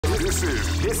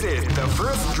This is the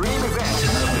first dream event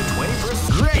of the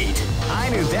 21st. Great! I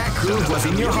knew that groove was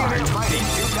in your heart. Fighting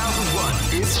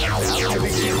 2001 is about to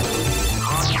begin.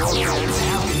 Hardcore fans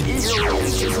have been eagerly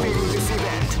anticipating this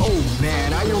event. Oh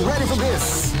man, are you ready for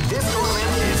this? This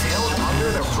tournament is held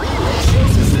under the free ratio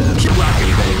system. Keep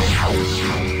rocking, baby.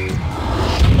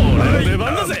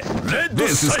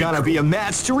 This is gonna be a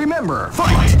match to remember.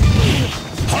 Fight!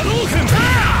 Hadouken!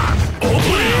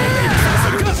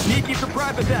 Sneaky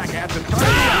surprise attack at the start.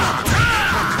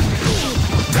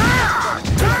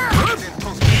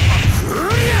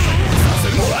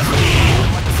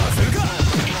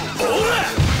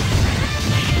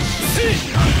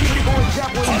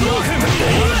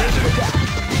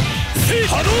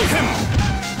 Hadouken!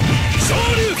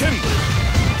 Shoryuken!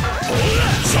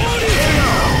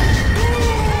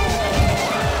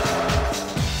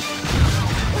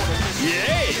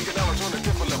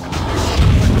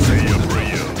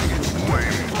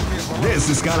 This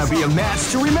is gonna be a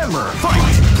match to remember. Fight!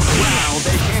 Wow,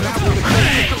 they came out with a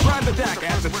crazy surprise attack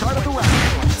at the start of the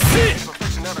round.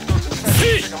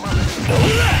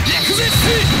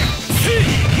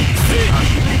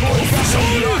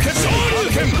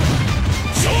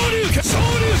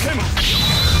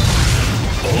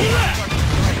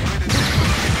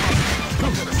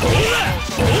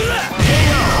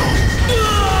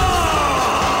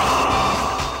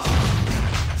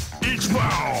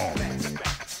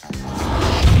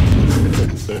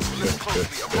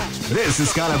 This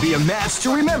is gonna be a match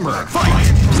to remember. Fight!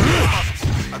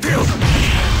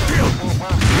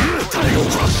 Tiger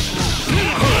Crush!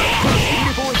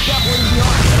 Beautiful and separating the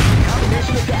arms.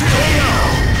 Combination attack.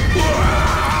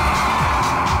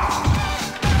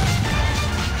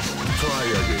 Try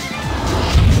again.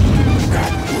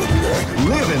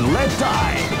 Live and let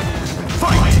die.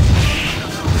 Fight!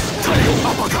 Tiger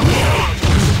Uppercut!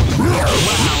 Wow,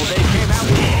 they came out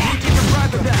with a sneaky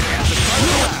surprise attack at the start of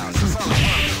the round.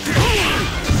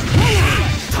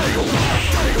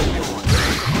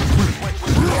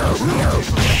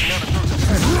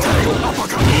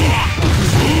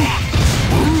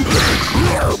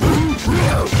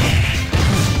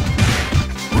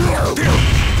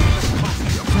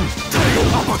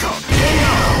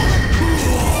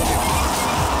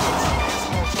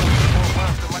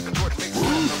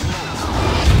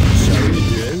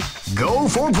 Go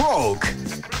for broke.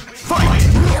 Fight!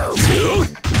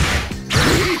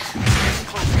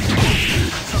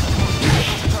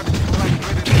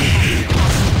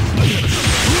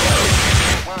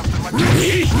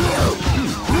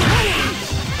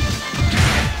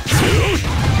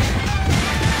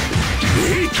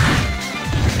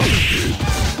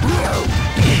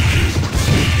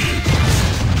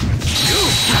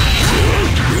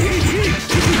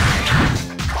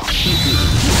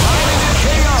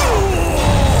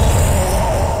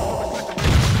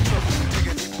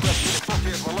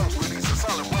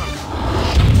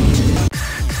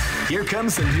 Here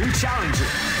comes a new challenger.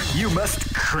 You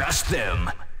must crush them.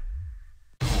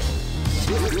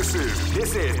 This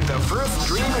is the first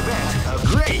dream event of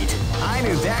Great! I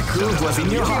knew that groove was in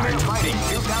your heart. Fighting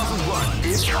 2001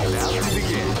 is about to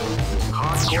begin.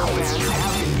 Hardcore fans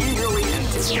have been eagerly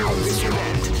anticipating this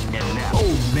event. And now,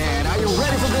 oh man, are you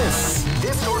ready for this?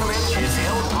 This tournament is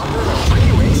held under the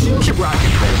free ratio. Keep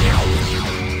rocking, baby.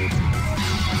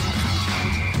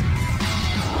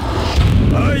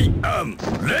 I am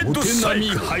Red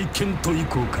Cycle.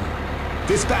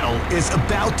 This battle is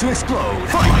about to explode.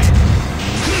 Fight!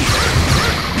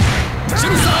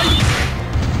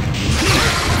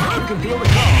 You can feel the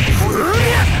calm before the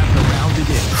round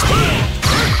begins.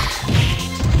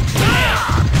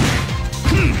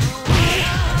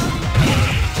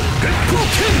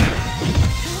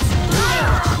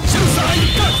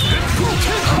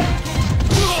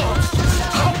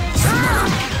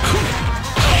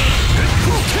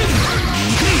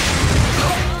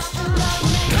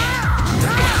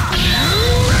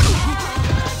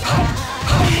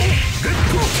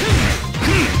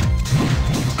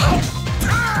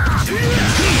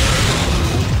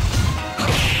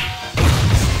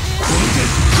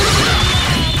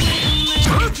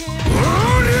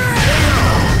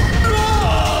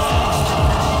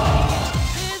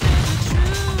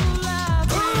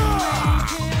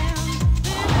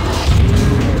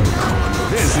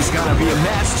 This is gonna be a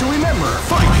match to remember.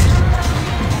 Fight!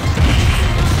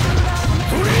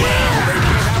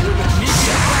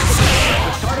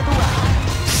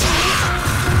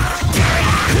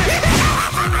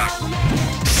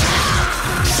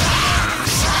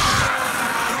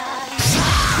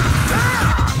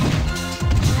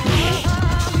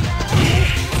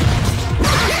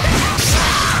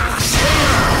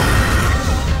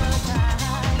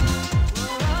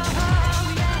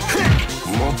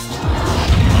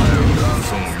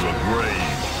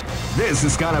 This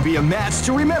is gonna be a match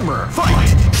to remember.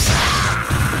 Fight!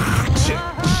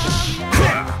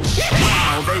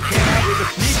 Wow, they came out with a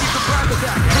sneaky surprise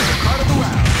attack as a part of the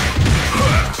round.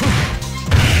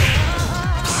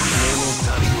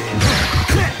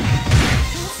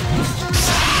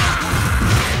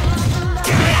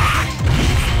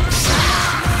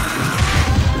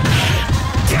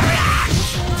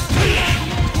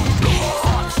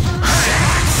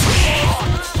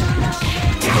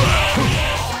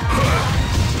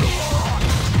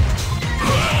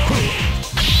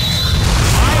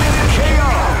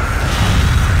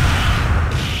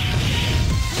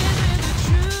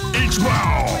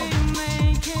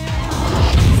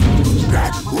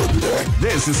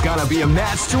 This is gonna be a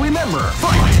match to remember.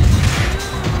 Fight!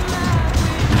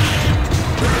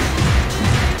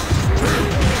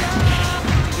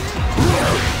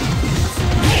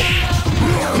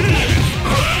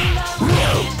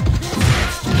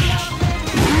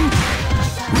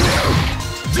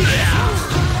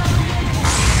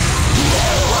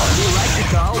 What we like to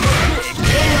call the big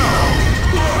KO.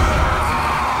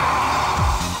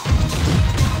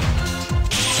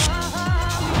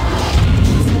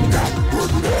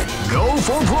 Go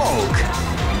for broke.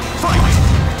 Fight!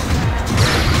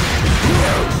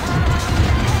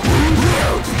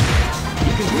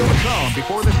 You can feel the calm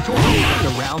before the storm as the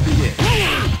round begins.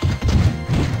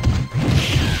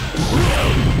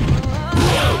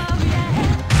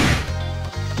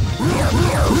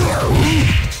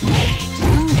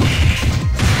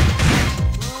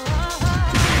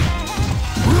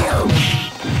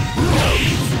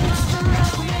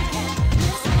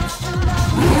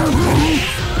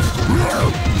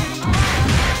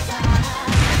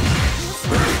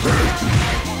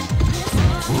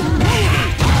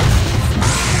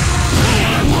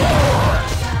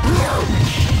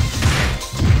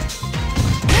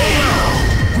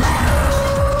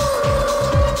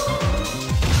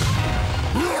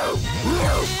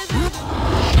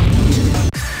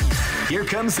 Here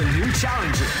comes a new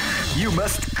challenger. You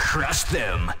must crush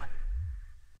them.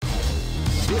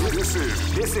 This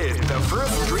is the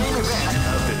first dream event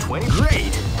of the 20.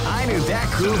 Great! I knew that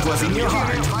groove was in your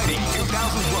heart. Fighting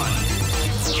 2001.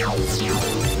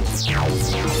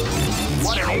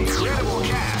 What an incredible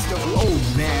cast of. Oh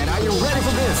man, are you ready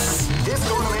for this? This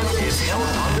tournament is held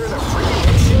under the free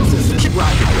ratio system. Keep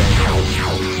rocking,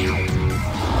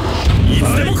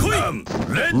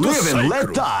 man. Live and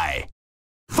let die.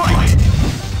 Fight!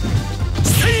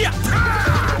 See ya!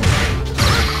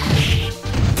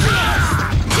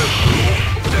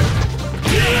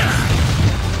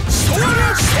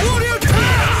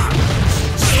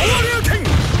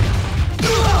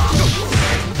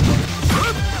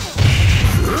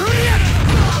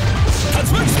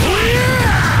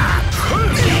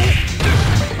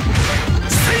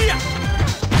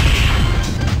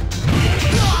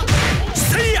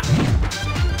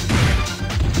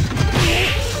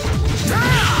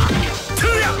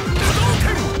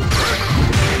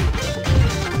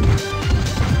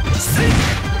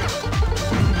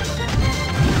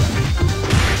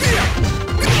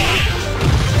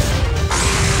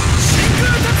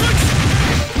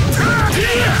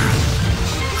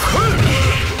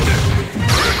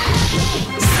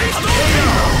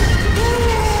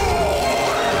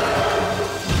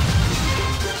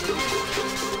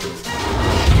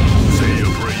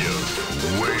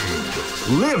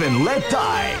 Live and let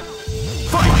die.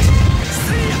 Fight!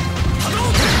 See ya!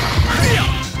 See ya!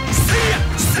 See ya!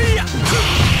 See ya!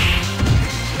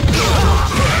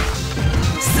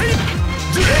 See ya!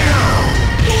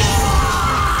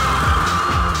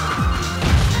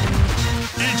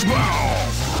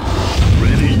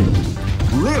 Ready?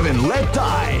 Live and let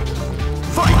die.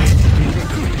 Fight!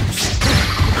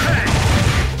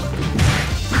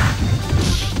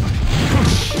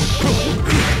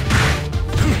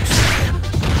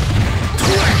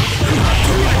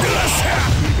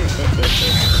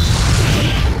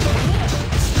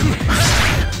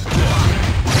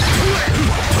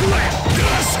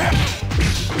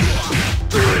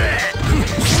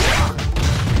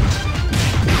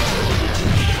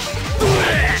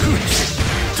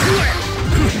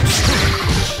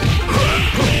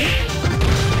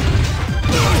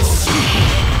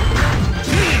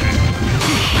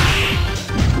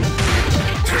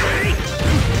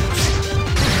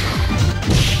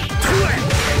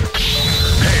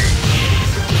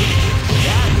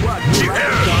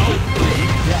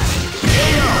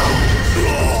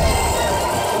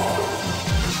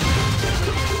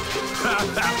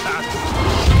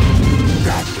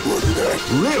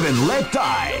 Live and let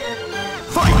die.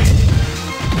 Fight!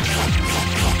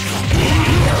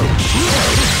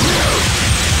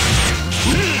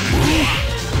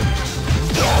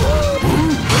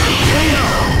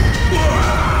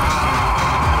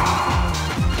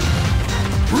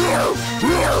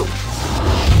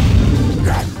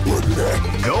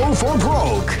 Go for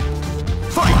broke.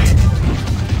 Fight!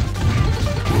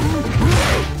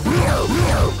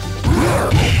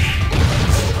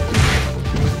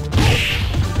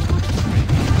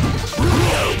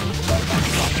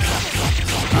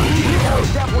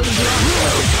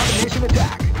 Combination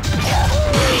attack.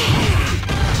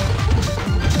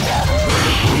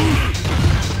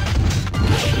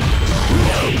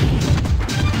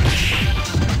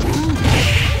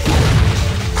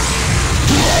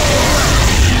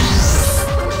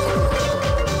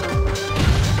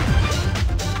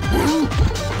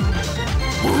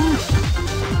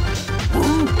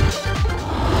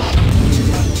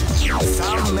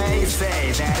 Some may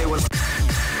say that it was.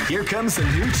 Here comes a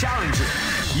new challenger.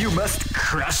 You must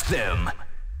crush them.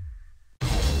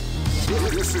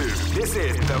 This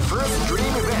is the first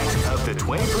dream event of the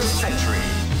 21st century.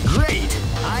 Great!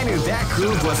 I knew that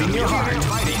groove was in your heart.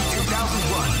 Fighting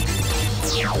 2001.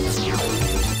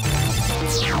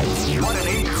 What an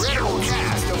incredible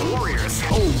cast of warriors.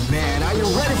 Oh man, are you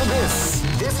ready for this?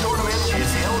 This tournament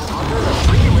is held under the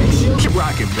free ratio. Keep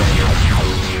rocking,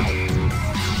 baby.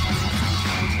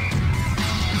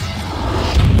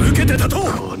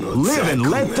 Live and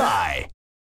let die.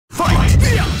 Fight!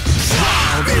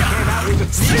 Wow, they came out with a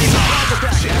sneaky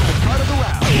attack at the start of the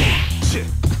round.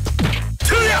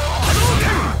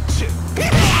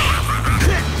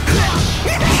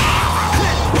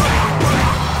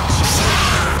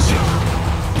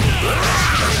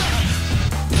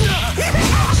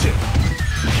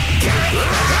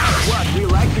 That's what we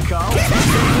like to call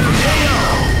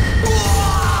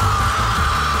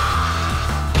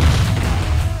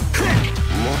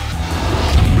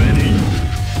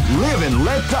Live and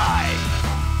let die.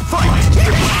 Fight!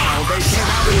 Wow, they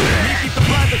came out with a sneaky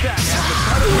surprise attack at the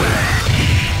start of the round.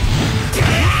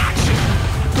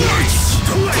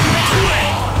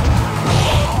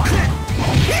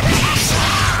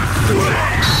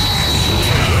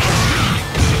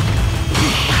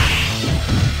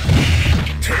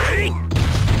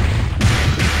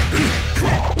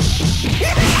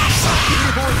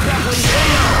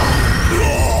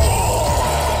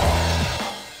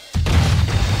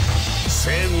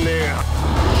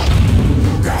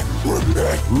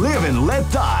 Live and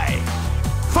let die.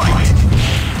 Fight!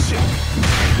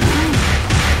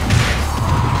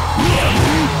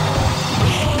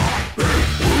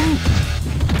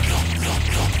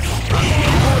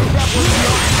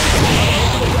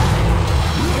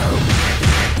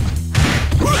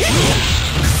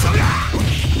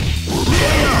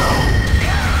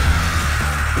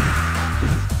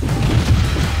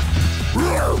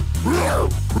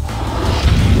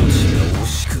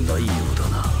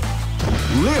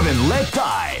 Live and let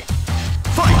die.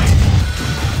 Fight!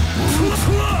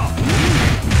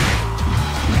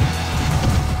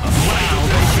 Wow,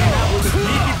 they came out with a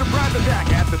sneaky surprise attack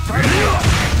at the start of the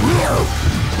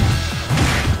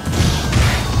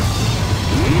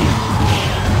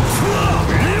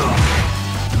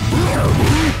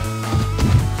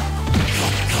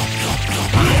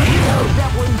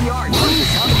Definitely the art.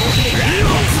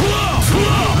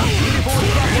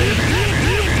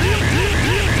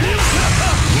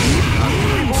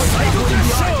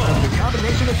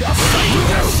 Combination attack.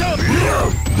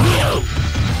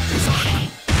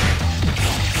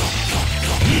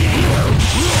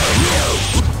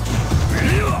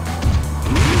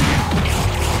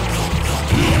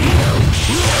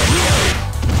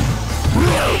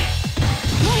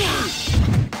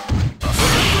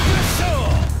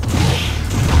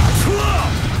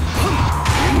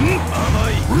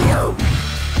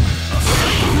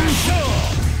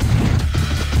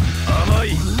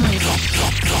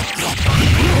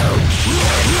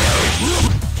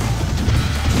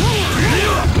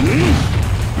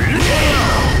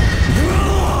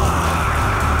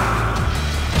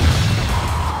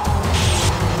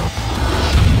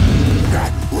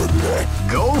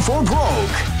 Go for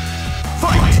broke.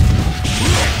 Fight!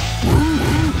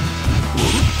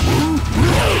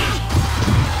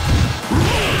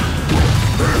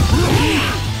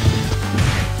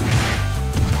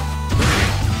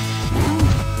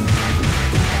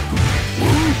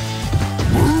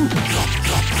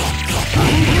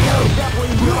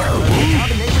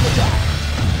 Combination attack.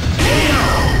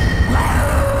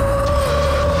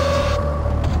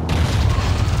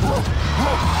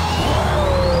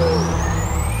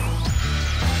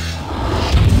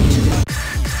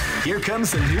 Here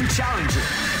comes a new challenger.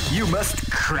 You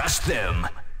must crush them.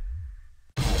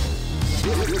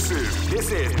 This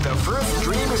is the first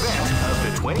dream event of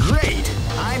the 20. Great!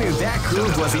 I knew that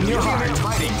groove was in your heart.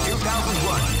 Fighting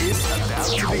 2001 is about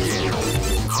to begin.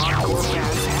 Hardcore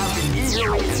fans have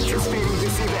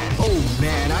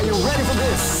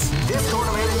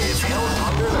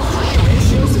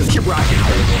rocking,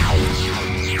 baby.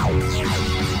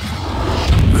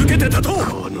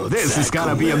 This is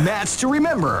gonna be a match to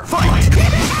remember. Fight!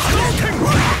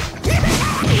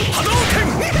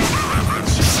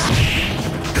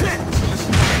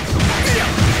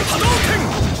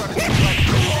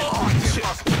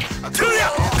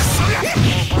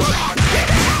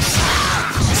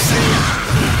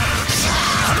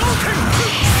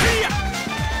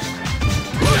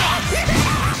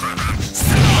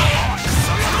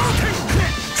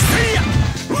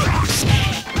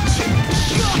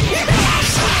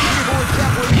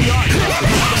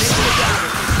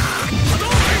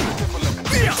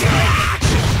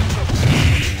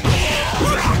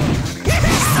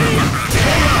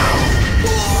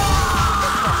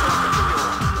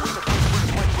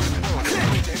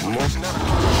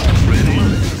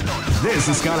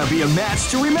 This is gonna be a match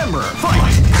to remember.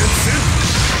 Fight!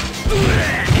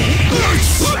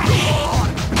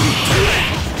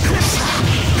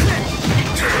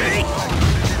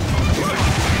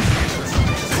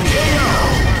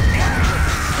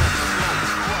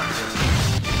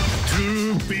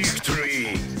 To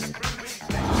victory.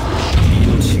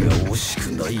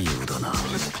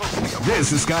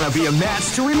 This is gonna be a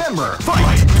match to remember.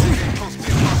 Fight!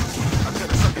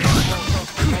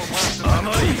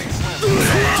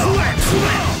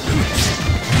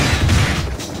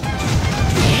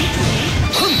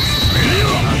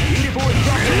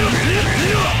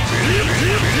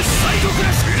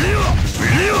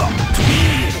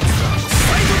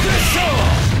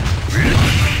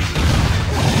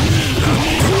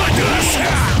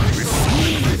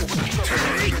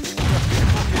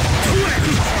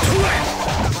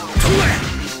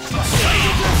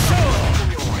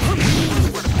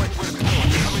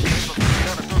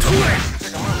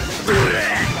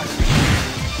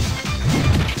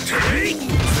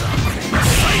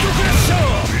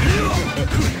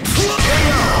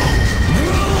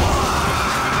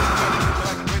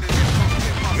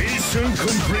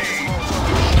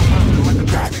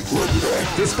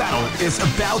 This battle is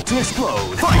about to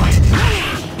explode. Fight!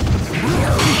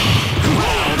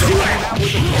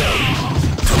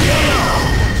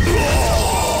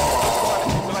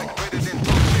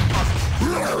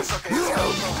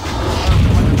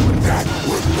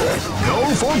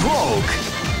 Go for broke.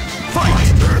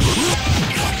 Fight!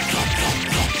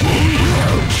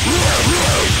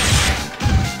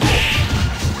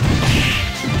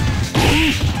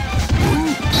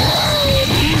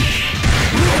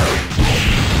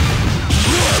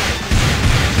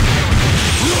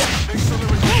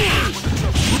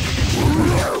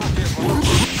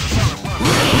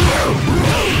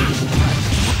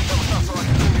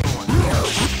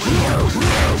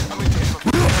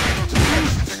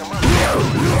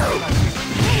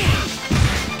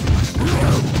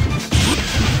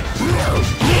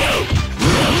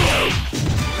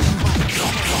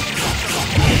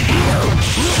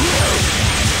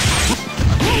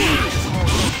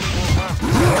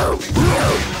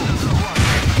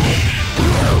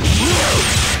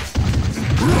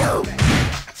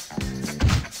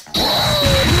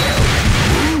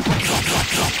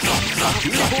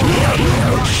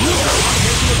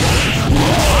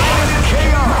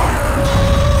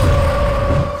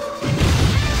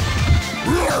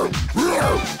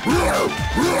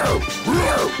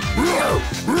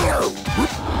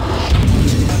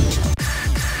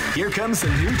 Here comes a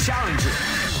new challenger.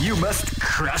 You must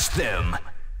crush them.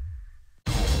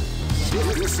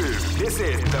 This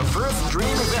is the first dream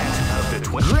event of the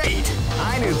 20. Great!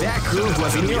 I knew that groove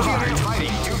was in your heart.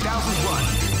 Fighting 2001.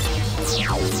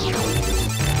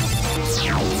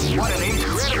 What an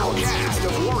incredible cast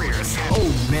of warriors. Oh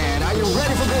man, are you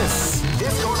ready for this?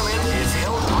 This tournament is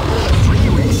held under the free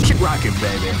race. Keep rocking,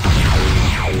 baby.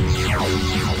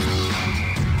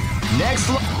 Next,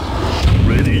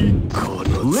 Ready?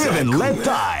 live and let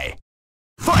die.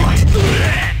 Fight!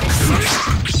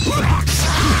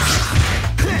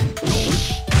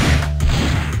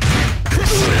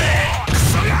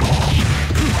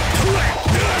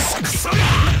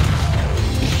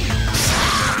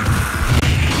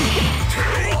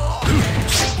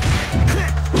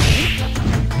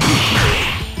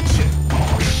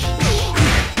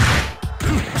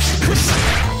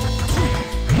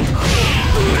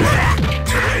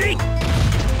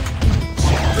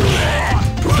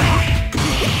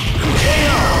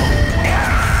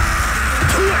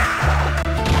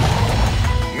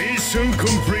 Mission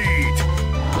complete.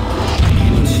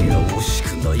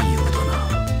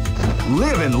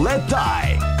 Live and let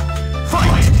die.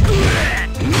 Fight!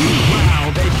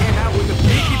 Wow, they came out with a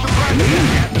pinky surprise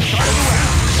at the start of the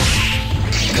round.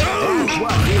 That's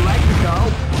what we like to call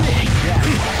big death.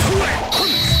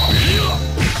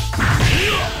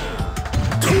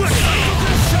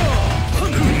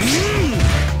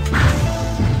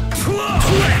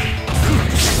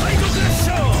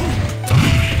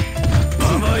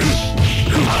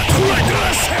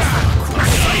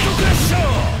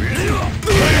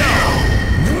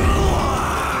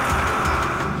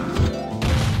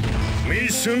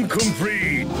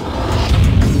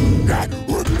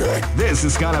 This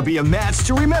is gonna be a match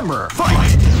to remember.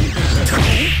 Fight!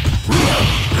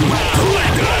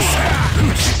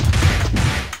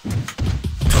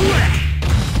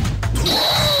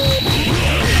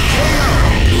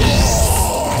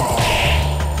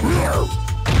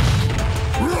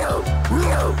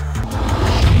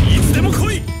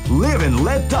 Live and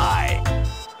let die.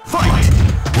 Fight!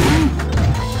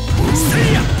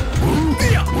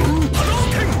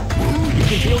 You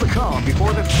can feel the calm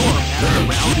before the storm as the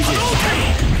round begins.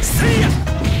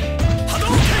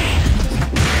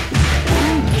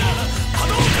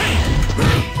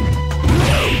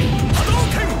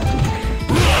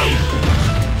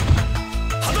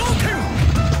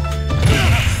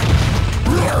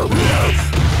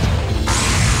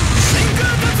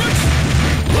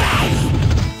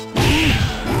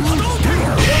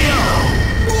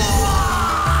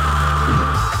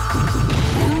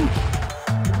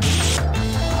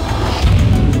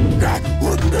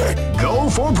 Go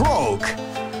for broke.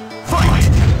 Fight!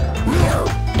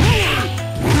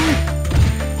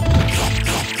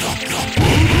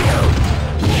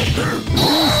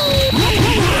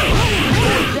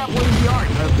 Definitely the art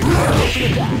of the counter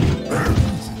attack.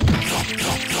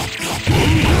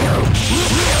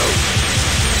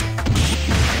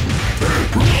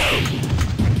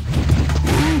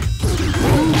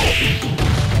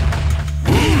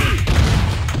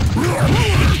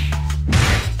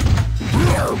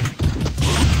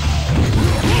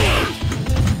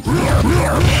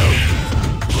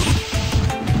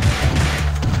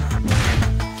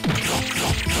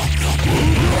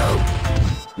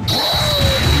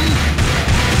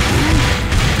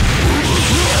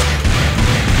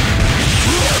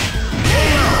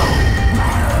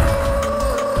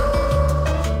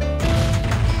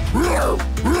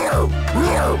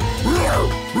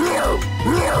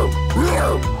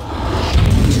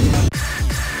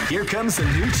 Here comes a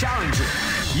new challenger.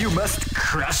 You must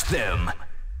crush them.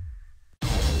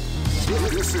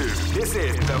 This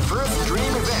is the first dream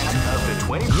event of the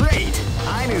 20. Great!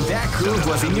 I knew that groove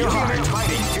was in your heart.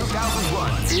 Fighting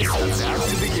 2001 is about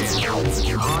to begin.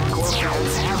 Hardcore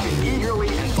fans have been eagerly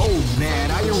and oh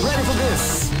man, are you ready for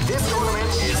this? This tournament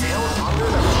is held under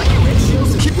the free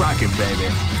ratios. Keep rocking, baby.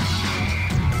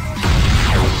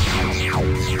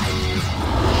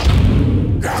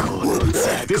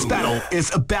 This battle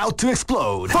is about to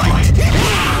explode. Fight! They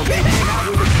came out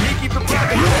with a sneaky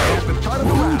surprise at the start of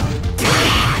the round.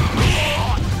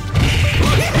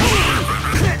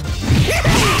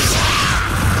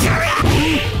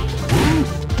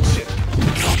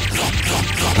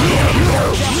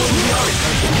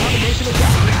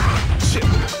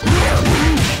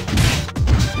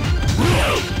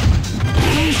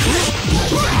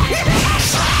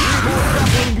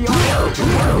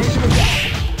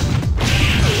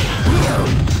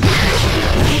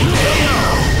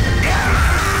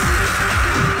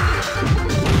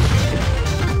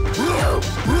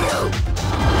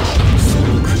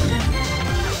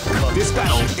 This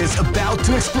battle is about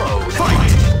to explode.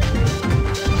 Fight!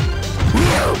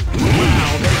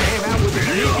 Wow, they came out with a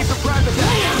sneaky surprise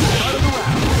attack at the start of the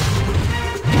round.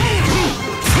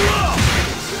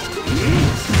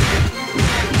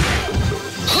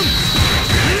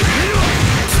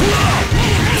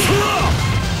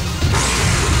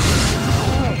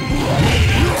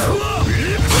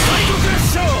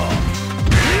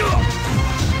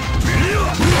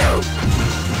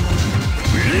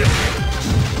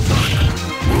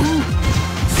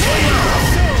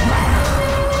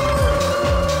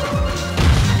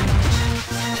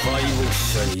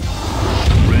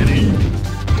 Ready?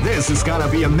 This is gonna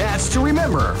be a match to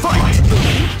remember. Fight!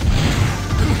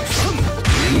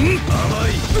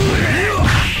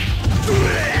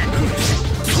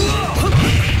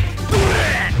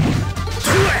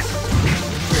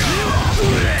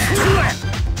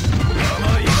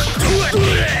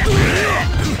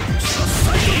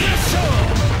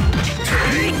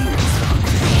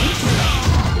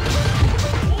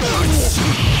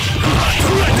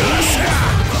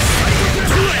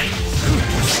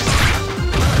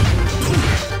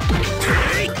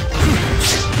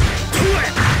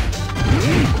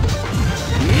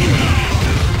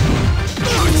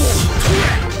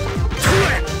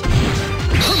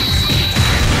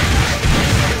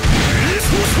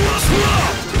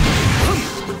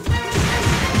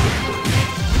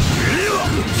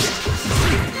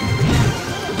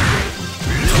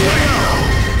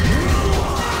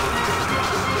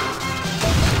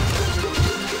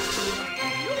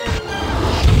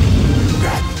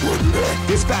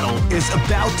 This battle is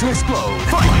about to explode.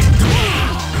 Fight!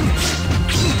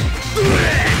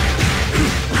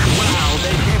 Wow,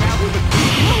 they came out with a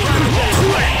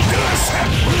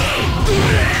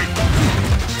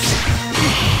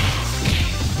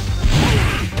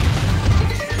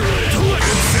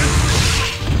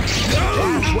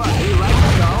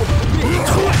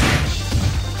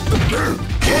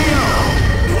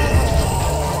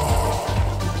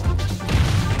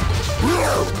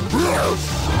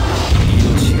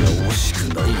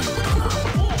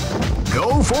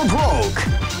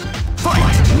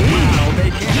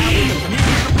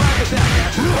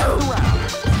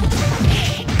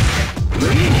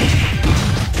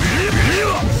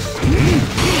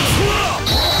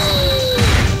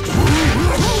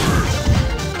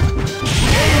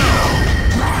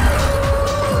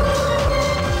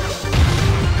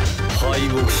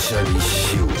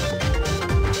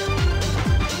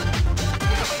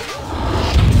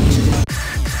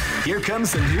Here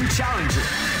comes a new challenger.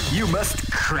 You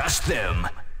must crush them.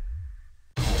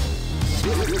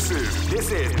 This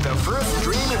is the first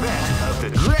dream event of the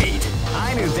great.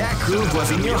 I knew that groove was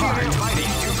in your heart. Fighting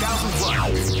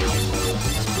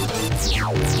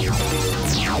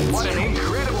 2001. What an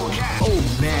incredible catch! Oh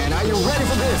man, are you ready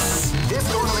for this? This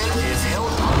tournament is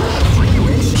held under the free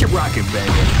ratio. Keep rocking,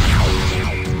 baby.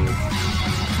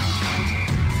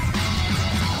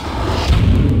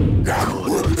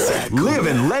 Live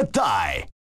and let die.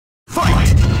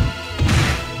 Fight!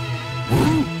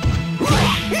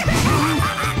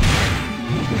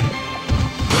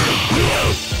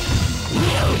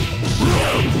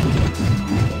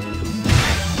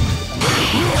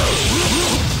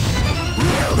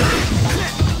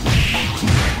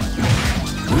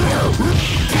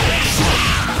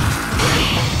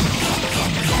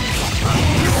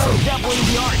 Dabbling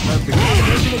the art of the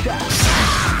combination attack.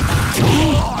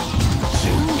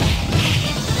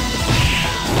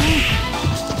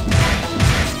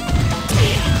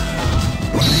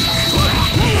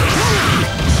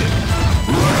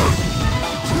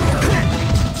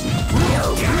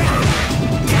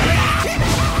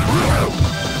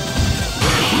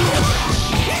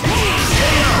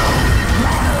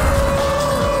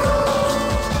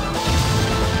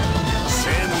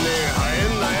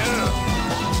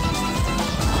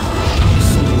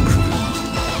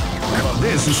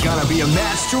 This is gonna be a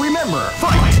match to remember.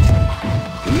 Fight! Well,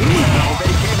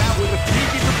 they came out with a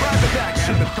sneaky surprise attack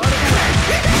at the start of the match.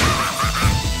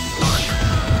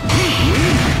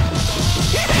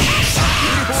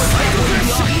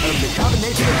 Of the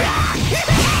combination attack.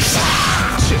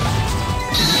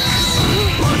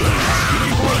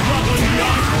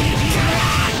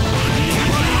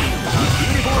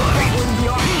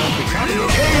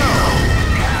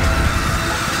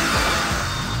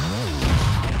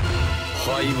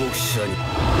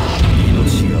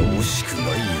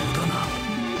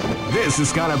 This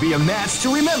is gonna be a match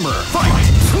to remember. Fight!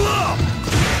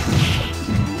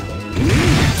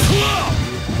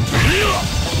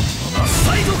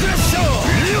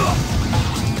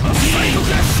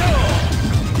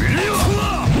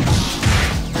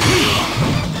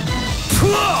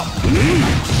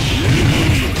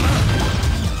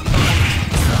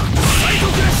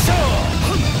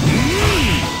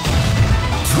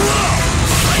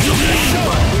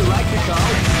 We like to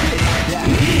call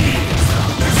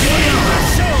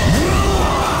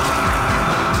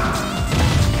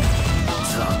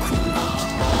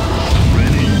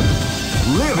ready?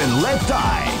 Live and let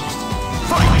die.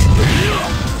 Fight!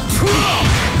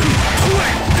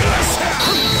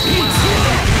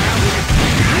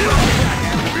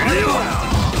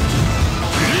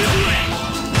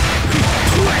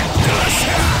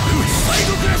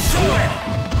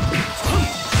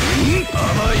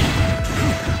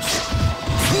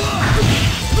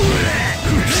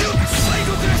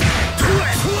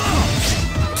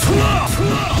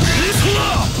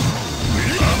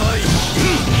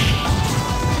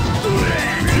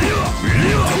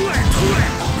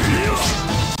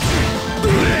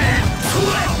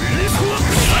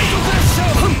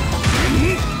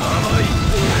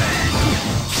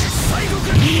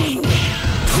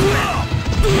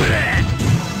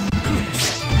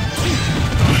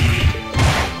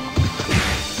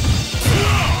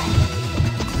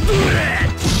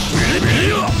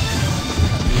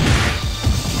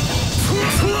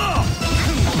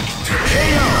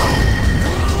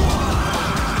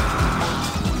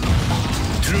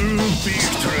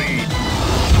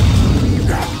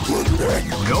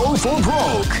 Go for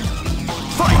broke.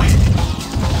 Fight!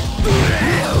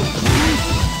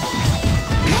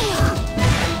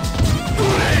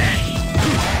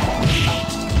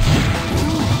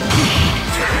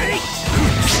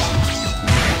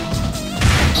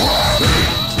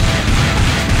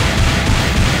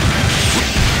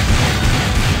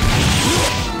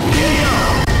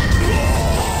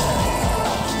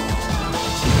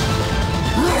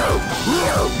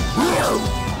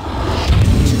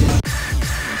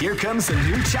 Here comes a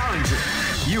new challenger.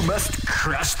 You must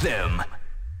crush them.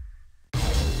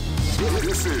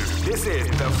 This is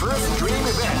the first dream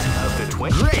event of the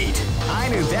 20. Great! I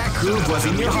knew that groove was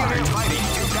in your heart. Fighting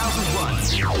 2001.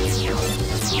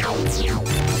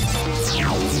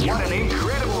 What an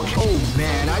incredible... Oh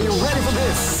man, are you ready for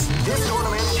this? This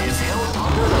tournament is held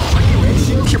under the free ratio.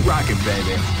 freeway. Keep rocking,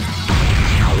 baby.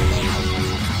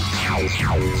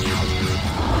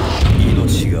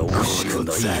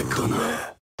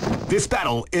 This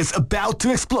battle is about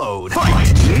to explode.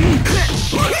 Fight!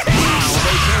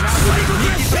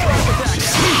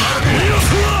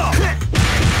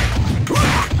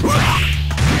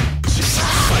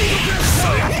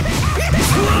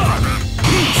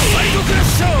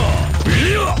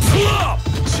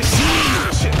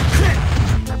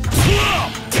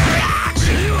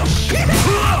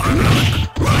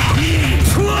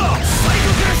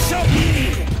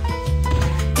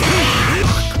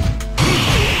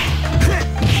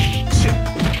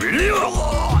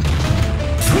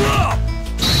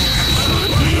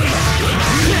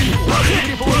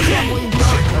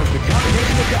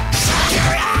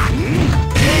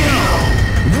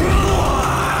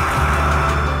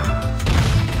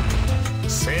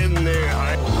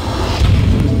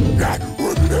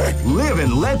 Live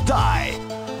and let die.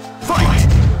 Fight!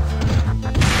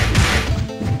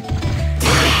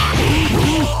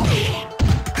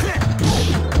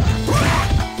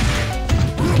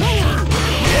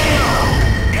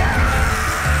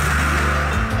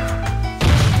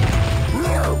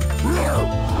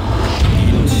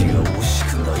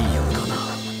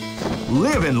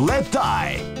 Live and let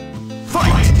die.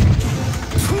 Fight!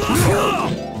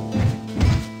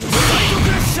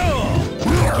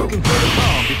 You can kill the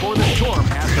calm before the storm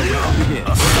has to begin.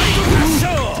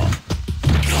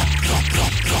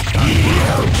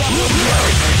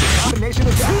 Combination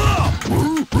attack.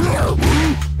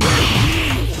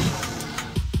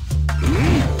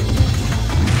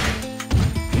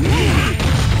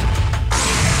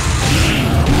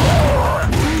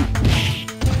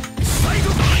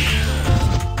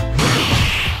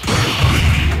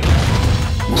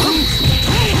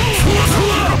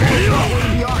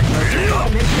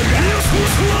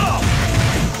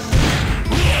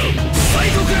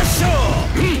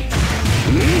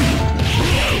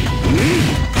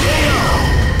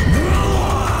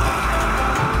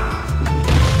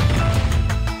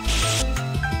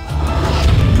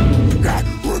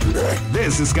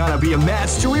 This is gonna be a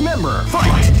match to remember.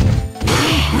 Fight!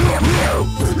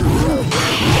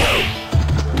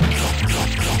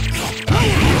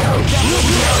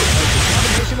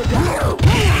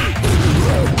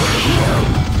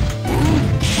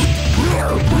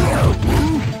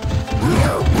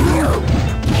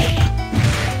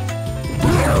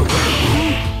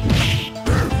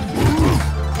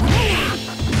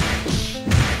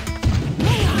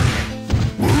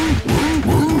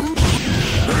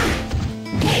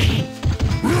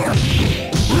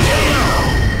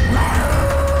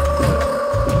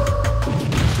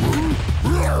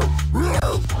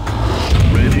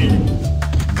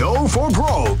 For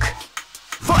broke.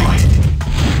 Fight!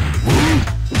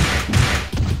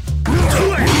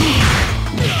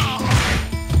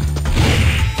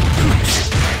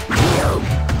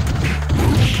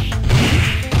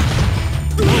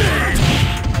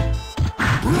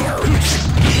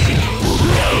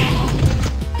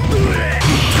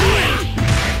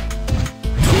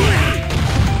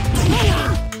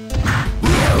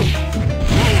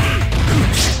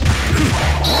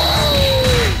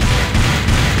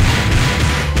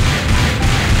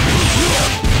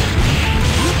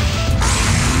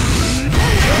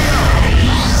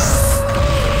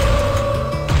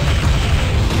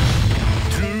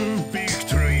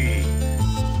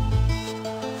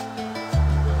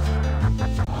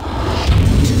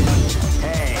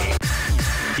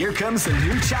 Here comes a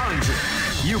new challenger.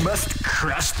 You must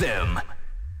crush them.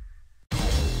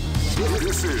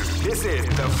 This is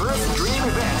the first dream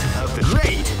event of the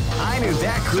great. I knew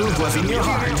that groove was in your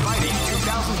heart. Fighting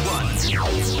 2001.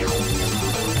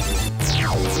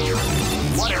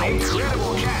 What an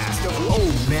incredible cast of. Oh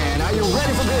man, are you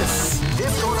ready for this?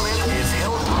 This tournament is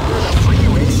held under the free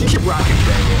ratio. Keep rocking,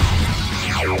 baby.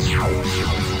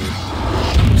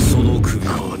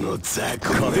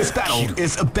 This battle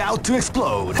is about to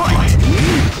explode. Fight!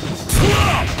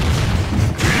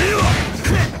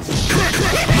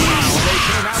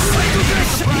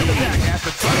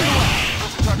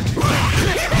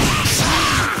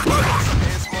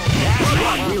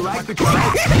 We like the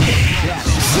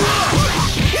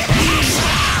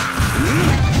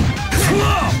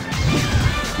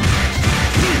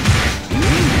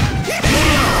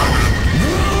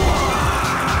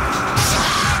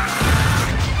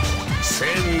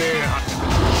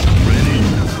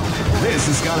This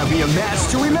is gonna be a match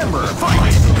to remember.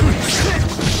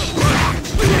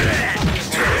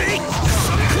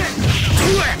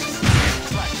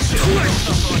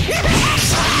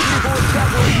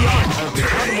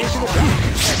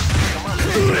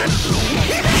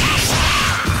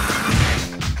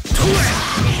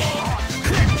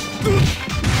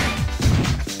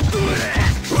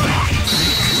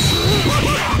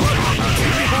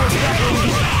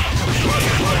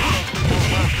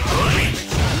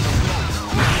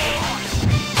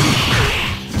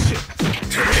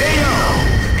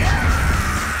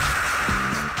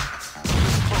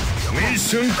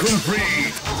 Mission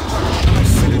complete.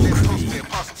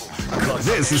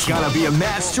 This is gonna be a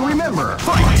match to remember.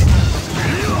 Fight!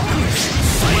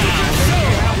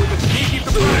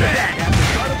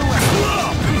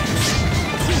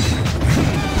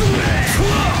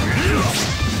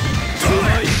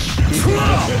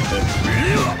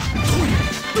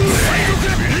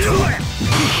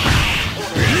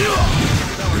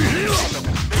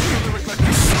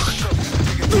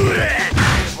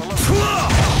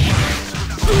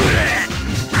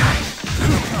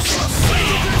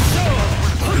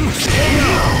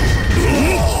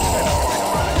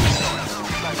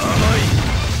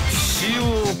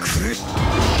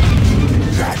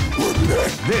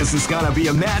 This is gonna be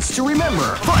a match to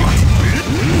remember. Fight!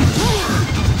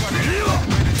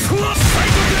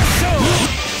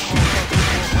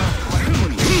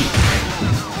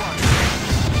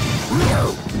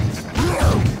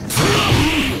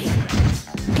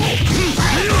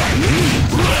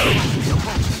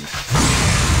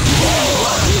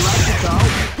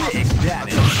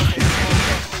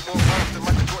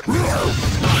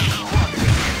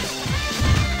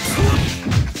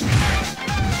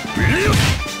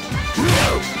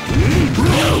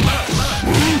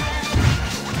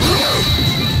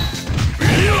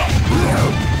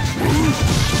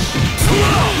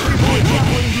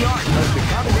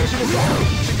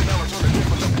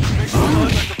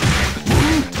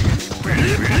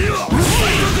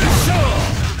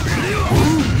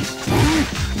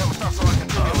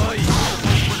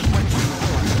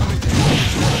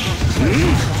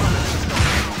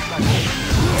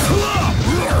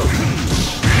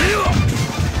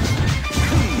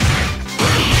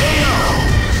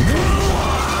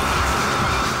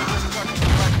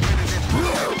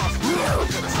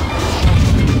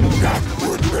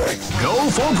 Go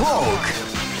for broke!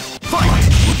 Fight!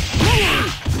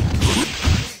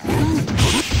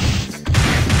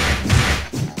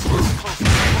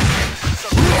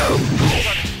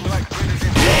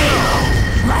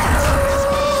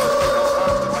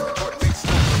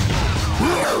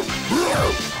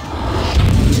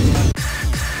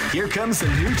 Here comes a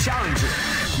new challenger.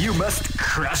 You must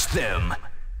crush them.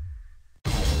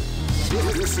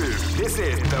 This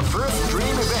is the first dream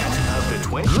event of the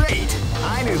 20. Great!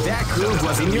 I knew that groove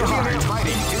was in your heart.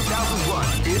 Fighting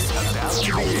 2001 is about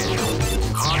to begin.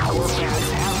 Hardcore fans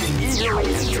have been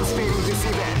eagerly anticipating this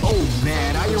event. Oh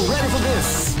man, are you ready for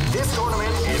this? This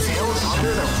tournament is held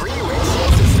under the free ratio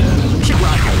system. Keep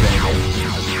rocking, baby.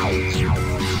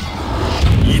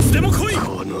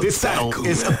 This battle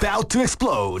is about to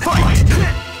explode. Fight!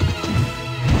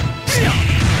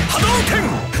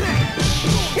 Hadouken!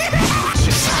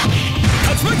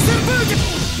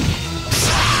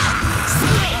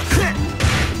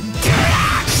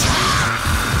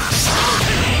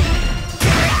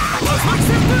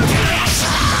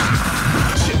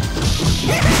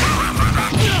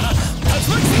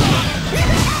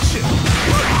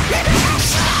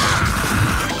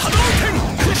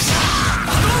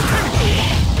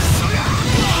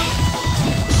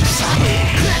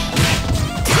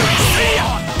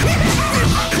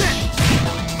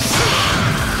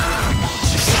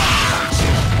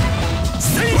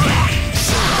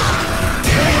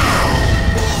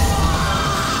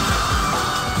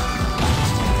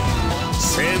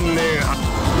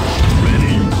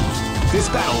 This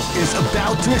battle is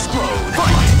about to explode.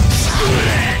 Fight!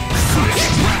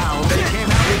 Wow, they came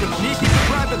out with a sneaky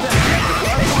surprise attack.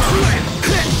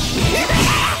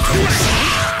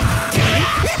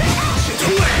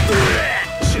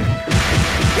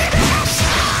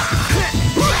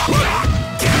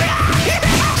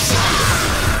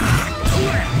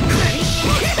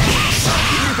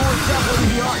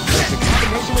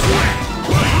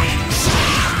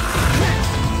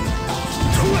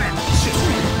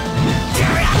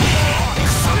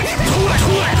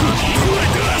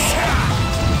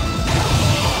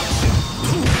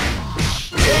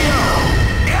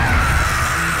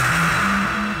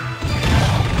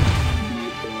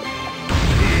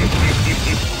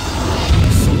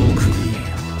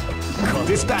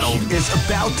 This battle is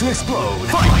about to explode.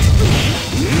 Fight!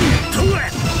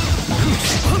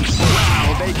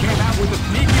 Wow, they came out with a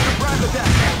sneaky surprise attack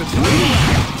at the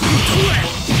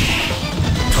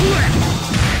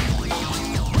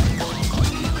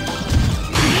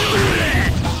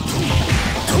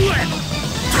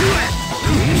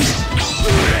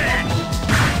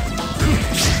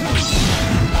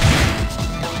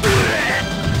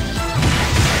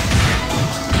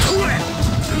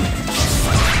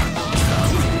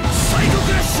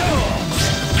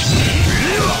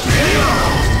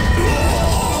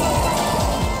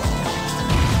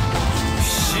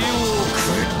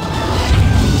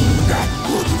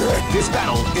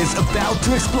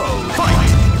to explode. Fight!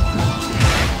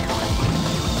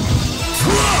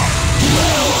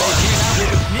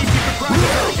 Sneaky surprise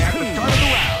at the start of the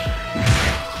round.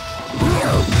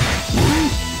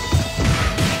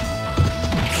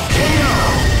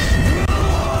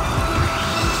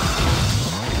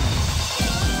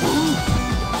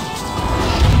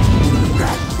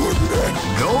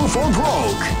 Go for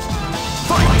broke.